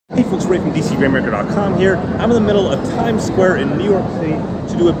Hey folks, Ray from Rainmaker.com here. I'm in the middle of Times Square in New York City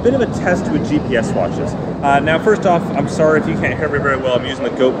to do a bit of a test with GPS watches. Now first off, I'm sorry if you can't hear me very well. I'm using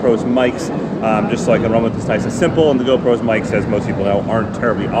the GoPro's mics just so I can run with this nice and simple, and the GoPro's mics, as most people know, aren't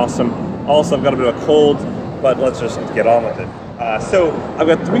terribly awesome. Also, I've got a bit of a cold, but let's just get on with it. So I've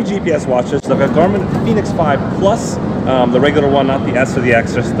got 3 GPS watches. So I've got Garmin Fenix 5 Plus, the regular one, not the S or the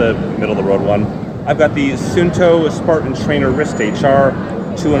X, just the middle of the road one. I've got the Suunto Trainer Wrist HR,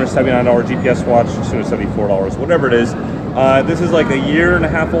 $279 GPS watch, $274, whatever it is. This is like a year and a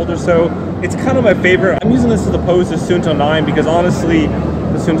half old or so. It's kind of my favorite. I'm using this as opposed to Suunto 9 because honestly,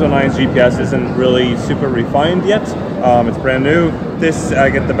 the Suunto 9's GPS isn't really super refined yet. It's brand new. This, I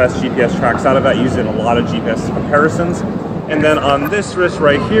get the best GPS tracks out of it. I use it in a lot of GPS comparisons. And then on this wrist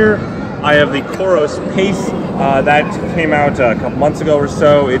right here, I have the COROS Pace. That came out a couple months ago or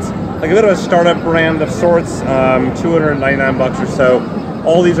so. It's like a bit of a startup brand of sorts, $299 or so.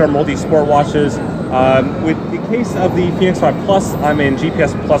 All these are multi-sport watches. With the case of the Fenix 5 Plus, I'm in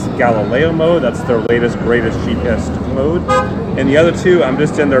GPS Plus Galileo mode. That's their latest, greatest GPS mode. And the other two, I'm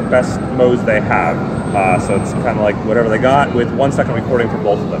just in their best modes they have. So it's kind of like whatever they got with 1 second recording for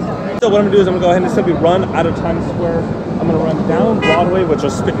both of them. So what I'm gonna do is I'm gonna go ahead and simply run out of Times Square. I'm gonna run down Broadway, which will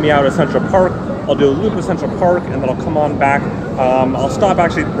spit me out of Central Park. I'll do a loop of Central Park, and then I'll come on back. I'll stop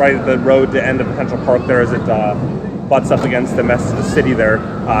actually right at the road to end of Central Park there as it butts up against the mess of the city there.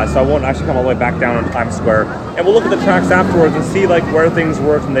 So I won't actually come all the way back down on Times Square. And we'll look at the tracks afterwards and see like where things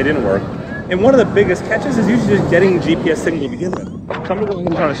worked and they didn't work. And one of the biggest catches is usually just getting GPS signal to begin with. So I'm gonna go ahead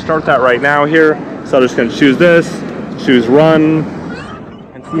and try to start that right now here. So I'm just gonna choose this, choose run,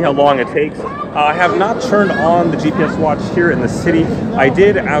 and see how long it takes. I have not turned on the GPS watch here in the city. I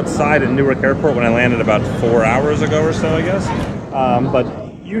did outside at Newark Airport when I landed about 4 hours ago or so, I guess. But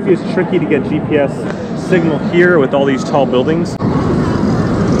usually it's tricky to get GPS signal here with all these tall buildings.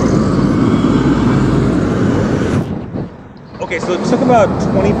 Okay, so it took about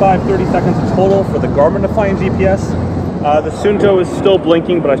 25-30 seconds total for the Garmin to find GPS. The Suunto is still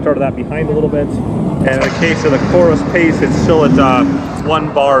blinking, but I started that behind a little bit. And in the case of the COROS Pace, it's still at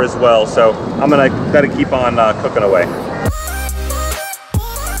 1 bar as well. So I'm gonna gotta keep on cooking away.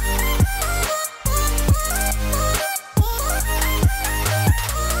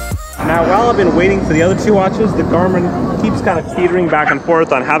 Now, while I've been waiting for the other 2 watches, the Garmin keeps kind of teetering back and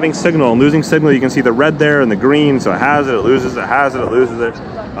forth on having signal and losing signal. You can see the red there and the green, so it has it, it loses it, has it, it loses it.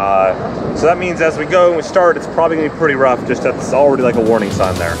 So that means as we go and we start, it's probably gonna be pretty rough. Just that's already like a warning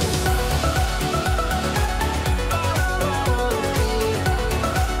sign there.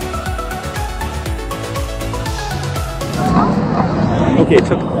 Okay, it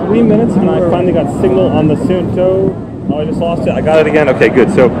took 3 minutes and I finally got signal on the Suunto. Oh, I just lost it. I got it again. Okay,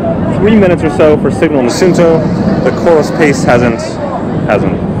 good. So 3 minutes or so for signal on the Suunto. The COROS Pace hasn't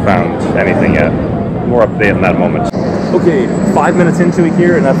found anything yet. More update on that moment. Okay, 5 minutes into it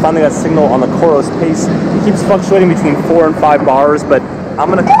here, and I finally got signal on the COROS Pace. It keeps fluctuating between 4 and 5 bars, but I'm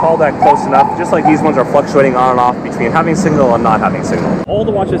gonna call that close enough. Just like these ones are fluctuating on and off between having signal and not having signal. All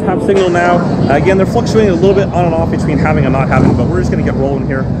the watches have signal now. Again, they're fluctuating a little bit on and off between having and not having, but we're just gonna get rolling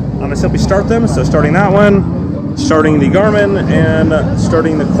here. I'm gonna simply start them. So starting that one, starting the Garmin, and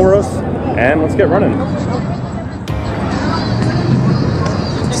starting the COROS, and let's get running.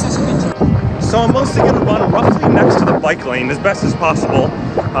 So I'm mostly going to run roughly next to the bike lane as best as possible.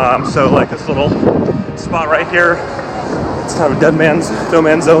 So like this little spot right here, it's kind of a no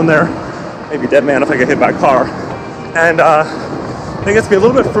man's zone there. Maybe dead man if I get hit by a car. And I think it's be a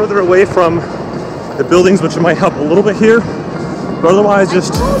little bit further away from the buildings, which might help a little bit here. But otherwise,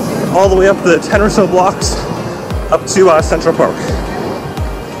 just all the way up the 10 or so blocks up to Central Park.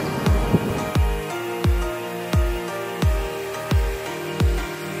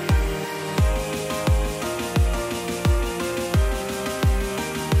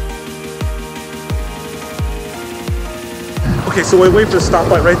 Okay, so we wait for the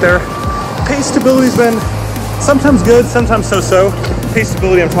stoplight right there. Pace stability's been sometimes good, sometimes so-so. Pace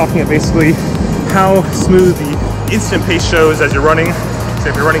stability, I'm talking about basically how smooth the instant pace shows as you're running. So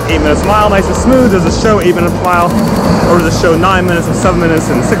if you're running 8 minutes a mile, nice and smooth, does it show 8 minutes a mile, or does it show 9 minutes and 7 minutes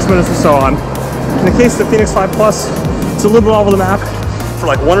and 6 minutes and so on. In the case of the Fenix 5 Plus, it's a little bit all over the map for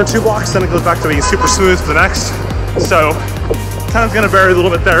like 1 or 2 blocks, then it goes back to being super smooth for the next. So kind of gonna vary a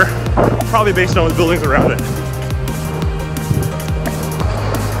little bit there, probably based on the buildings around it.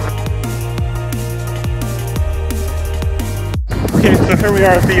 Okay, so here we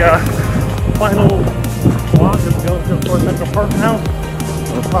are at the final block as we go towards Central Park now.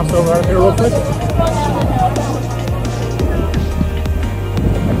 I'm gonna cross over out here real quick.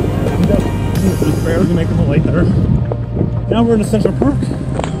 Just barely making the light there. Now we're in Central Park.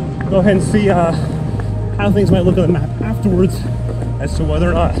 go ahead and see how things might look on the map afterwards as to whether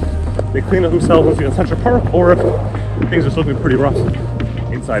or not they clean up themselves in Central Park or if things are still looking pretty rough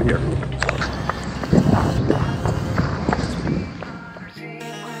inside here.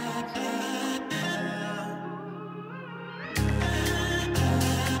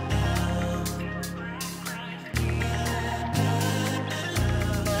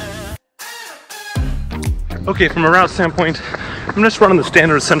 Okay, from a route standpoint, I'm just running the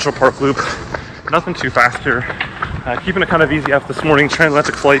standard Central Park loop. Nothing too fast here. Keeping it kind of easy after this morning's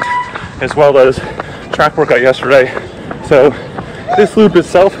transatlantic flight, as well as track workout yesterday. So this loop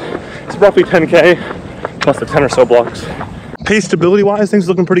itself is roughly 10K plus the 10 or so blocks. Pace stability wise, things are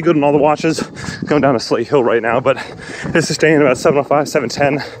looking pretty good on all the watches. Going down a slight hill right now, but it's staying about 705,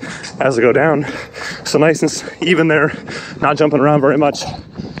 710 as I go down. So nice and even there, not jumping around very much.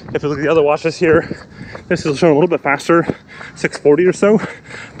 If you look at the other watches here, this is showing a little bit faster, 640 or so,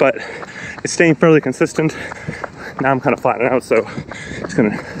 but it's staying fairly consistent. Now I'm kind of flattening out, so it's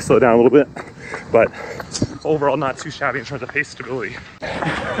gonna slow down a little bit, but overall not too shabby in terms of pace stability.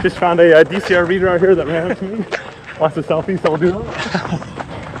 Just found a DCR reader out here that ran up to me. Wants a selfie, so we'll do that.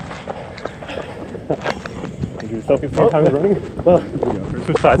 Do a selfie sometimes running? Well,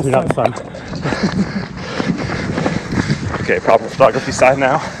 switch sides, you're not the sun. Okay, proper photography side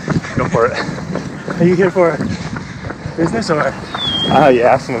now. Go for it. Are you here for business or?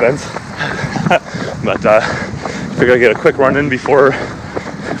 Yeah, some events. But figured I'd get a quick run in before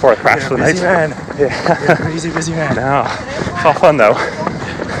I crash for the night. Busy man. Yeah. You're a crazy busy man. No, it's all fun though.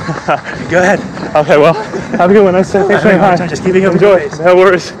 Go ahead. Okay, well, have a good one. Nice to meet you. Hi. Just keeping up. Enjoy. No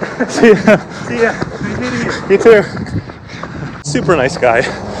worries. See ya. See ya. Nice meeting you. You too. Super nice guy.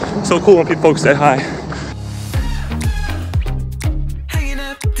 So cool when people folks say hi. Hanging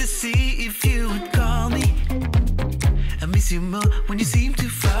up to see if you would call me. I miss you more when you seem too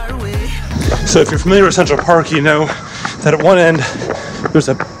far away. So if you're familiar with Central Park, you know that at one end there's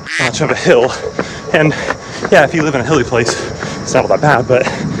a bunch of a hill, and yeah, if you live in a hilly place, it's not all that bad. But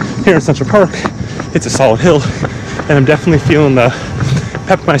here in Central Park, it's a solid hill, and I'm definitely feeling the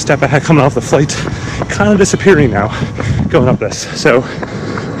pep in my step I had coming off the flight kind of disappearing now going up this. So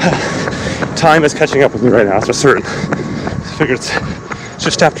time is catching up with me right now, that's for certain. I figure it's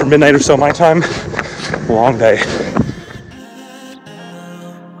just after midnight or so my time. Long day.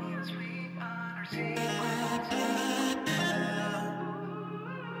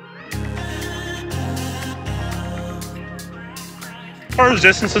 As far as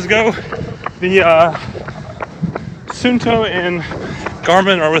distances go, the Suunto and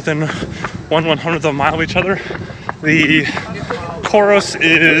Garmin are within 1/100th of a mile of each other. The COROS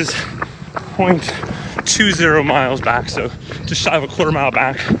is 0.20 miles back, so just shy of a quarter mile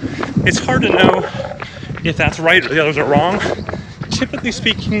back. It's hard to know if that's right or the others are wrong. Typically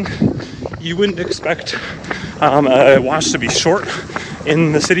speaking, you wouldn't expect a watch to be short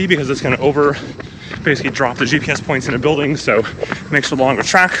in the city because it's going to basically drop the GPS points in a building, so it makes a longer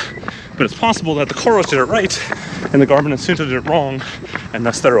track. But it's possible that the COROS did it right and the Garmin and Suunto did it wrong, and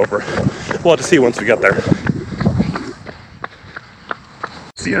thus they're over. We'll have to see once we get there.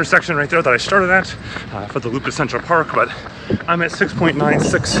 It's the intersection right there that I started at for the loop to Central Park, but I'm at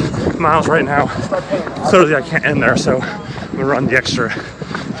 6.96 miles right now. Clearly I can't end there, so I'm gonna run the extra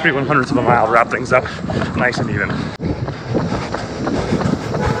 3/100ths of a mile to wrap things up nice and even.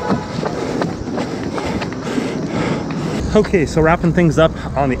 Okay, so wrapping things up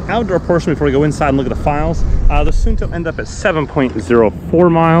on the outdoor portion before we go inside and look at the files. The Suunto ended up at 7.04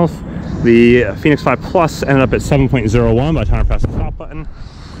 miles. The Fenix 5 Plus ended up at 7.01 by the time I pressed the stop button.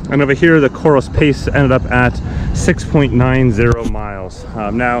 And over here, the COROS Pace ended up at 6.90 miles.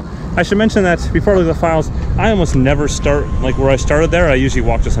 Now, I should mention that before I look at the files, I almost never start like where I started there. I usually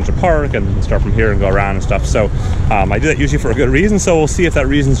walk to Central Park and start from here and go around and stuff. So I do that usually for a good reason. So we'll see if that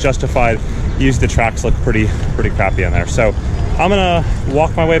reason's justified. Usually the tracks look pretty crappy in there. So I'm gonna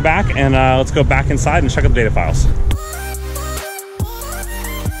walk my way back and let's go back inside and check out the data files.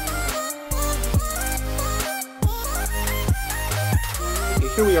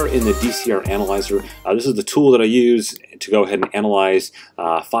 Here we are in the DCR Analyzer. This is the tool that I use to go ahead and analyze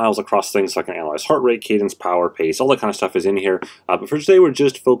files across things, so I can analyze heart rate, cadence, power, pace, all that kind of stuff is in here. But for today, we're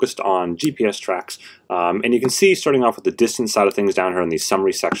just focused on GPS tracks. And you can see, starting off with the distance side of things down here in these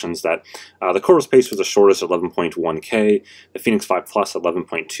summary sections, that the COROS Pace was the shortest at 11.1K, the Fenix 5 Plus at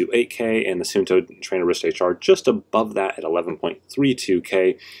 11.28K, and the Suunto Trainer Wrist HR just above that at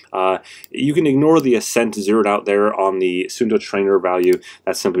 11.32K. You can ignore the ascent zeroed out there on the Suunto Trainer value.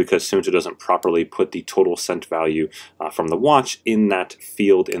 That's simply because Suunto doesn't properly put the total scent value from the watch in that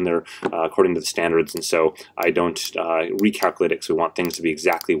field in there according to the standards, and so I don't recalculate it because we want things to be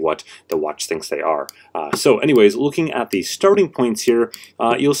exactly what the watch thinks they are. So anyways, looking at the starting points here,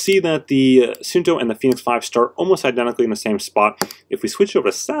 you'll see that the Suunto and the Fenix 5 start almost identically in the same spot. If we switch over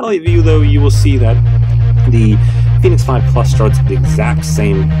to satellite view though, you will see that the Fenix 5 Plus starts at the exact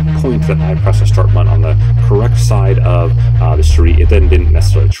same point that I pressed the start button on the correct side of the street. It then didn't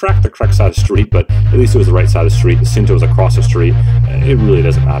necessarily track the correct side of the street, but at least it was the right side of the street. The Suunto was across the street. It really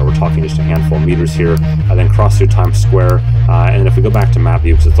doesn't matter. We're talking just a handful of meters here. I then cross through Times Square, and if we go back to map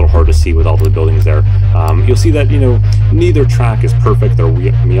view, because it's a little hard to see with all the buildings there, you'll see that, you know, neither track is perfect. They're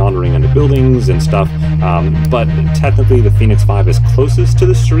meandering into buildings and stuff, but technically the Fenix 5 is closest to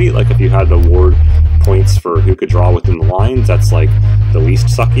the street. Like if you had to award points for who could draw within the lines, that's like the least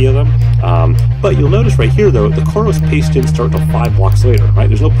sucky of them. But you'll notice right here though, the COROS Pace didn't start until 5 blocks later, right?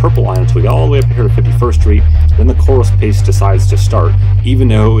 There's no purple line until we get all the way up here to 51st Street. Then the COROS Pace decides to start, even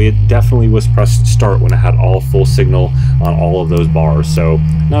though it definitely was pressed start when it had all full signal on all of those bars. So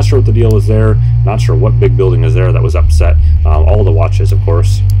not sure what the deal was there, not sure what big building is there that was upset. All the watches, of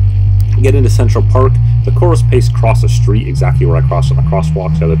course. Get into Central Park, the COROS Pace crossed the street exactly where I crossed on the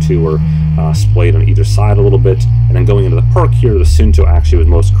crosswalk. The other two were splayed on either side a little bit. And then going into the park here, the Suunto actually was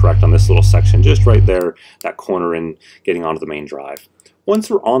most correct on this little section, just right there, that corner and getting onto the main drive.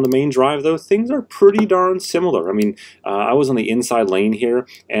 Once we're on the main drive, though, things are pretty darn similar. I mean, I was on the inside lane here,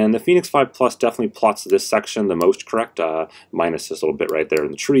 and the Fenix 5 Plus definitely plots this section the most correct, minus this little bit right there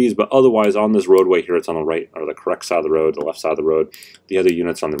in the trees, but otherwise on this roadway here, it's on the right, or the correct side of the road, the left side of the road. The other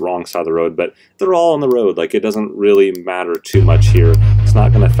unit's on the wrong side of the road, but they're all on the road. Like, it doesn't really matter too much here. It's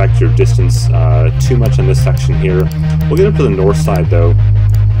not going to affect your distance too much in this section here. We'll get up to the north side, though,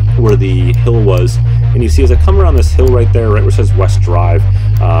 where the hill was, and you see as I come around this hill right there, right where it says West Drive,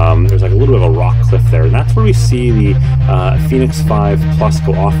 there's like a little bit of a rock cliff there, and that's where we see the Fenix 5 Plus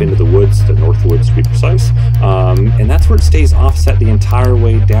go off into the woods, the North Woods to be precise, and that's where it stays offset the entire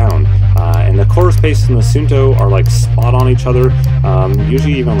way down. And the COROS Pace and the Suunto are like spot on each other,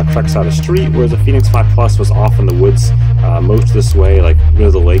 usually even on the correct side of the street, whereas the Fenix 5 Plus was off in the woods most of this way, like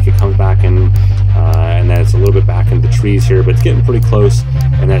near the lake it comes back in, and then it's a little bit back into the trees here, but it's getting pretty close,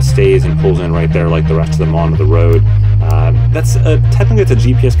 and that stays and pulls in right there like the rest of them onto the road. That's technically it's a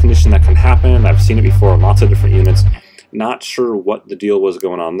GPS condition that can happen. I've seen it before on lots of different units. Not sure what the deal was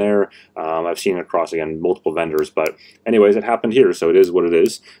going on there. I've seen it across, again, multiple vendors, but anyways, it happened here, so it is what it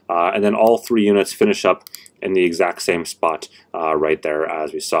is. And then all three units finish up in the exact same spot right there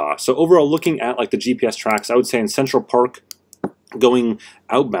as we saw. So overall, looking at like the GPS tracks, I would say in Central Park, going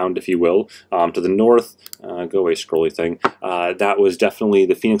outbound, if you will, to the north, go away scrolly thing, that was definitely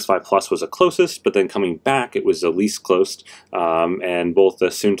the Fenix 5 Plus was the closest, but then coming back it was the least close, and both the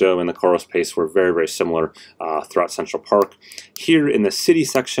Suunto and the COROS Pace were very, very similar throughout Central Park. Here in the city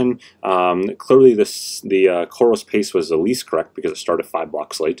section, clearly the COROS Pace was the least correct because it started 5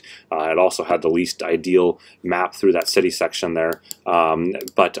 blocks late. It also had the least ideal map through that city section there,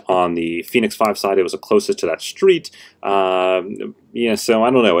 but on the Fenix 5 side it was the closest to that street. Yeah, so I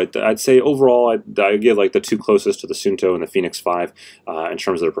don't know. I'd say overall I'd give like the two closest to the Suunto and the Fenix 5 in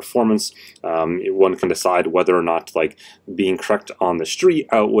terms of their performance. One can decide whether or not like being correct on the street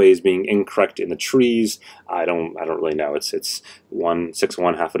outweighs being incorrect in the trees. I don't really know. It's 1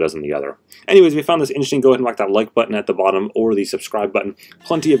 half a dozen the other. Anyways, if you found this interesting, go ahead and whack that like button at the bottom or the subscribe button.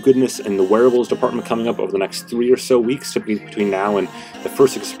 Plenty of goodness in the wearables department coming up over the next 3 or so weeks, typically between now and the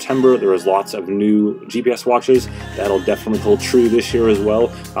 1st of September. There is lots of new GPS watches that'll definitely hold true this year as well.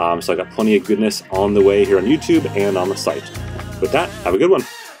 So I got plenty of goodness on the way here on YouTube and on the site. With that, have a good one.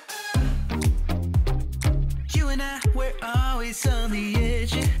 You and I, we're always on the edge.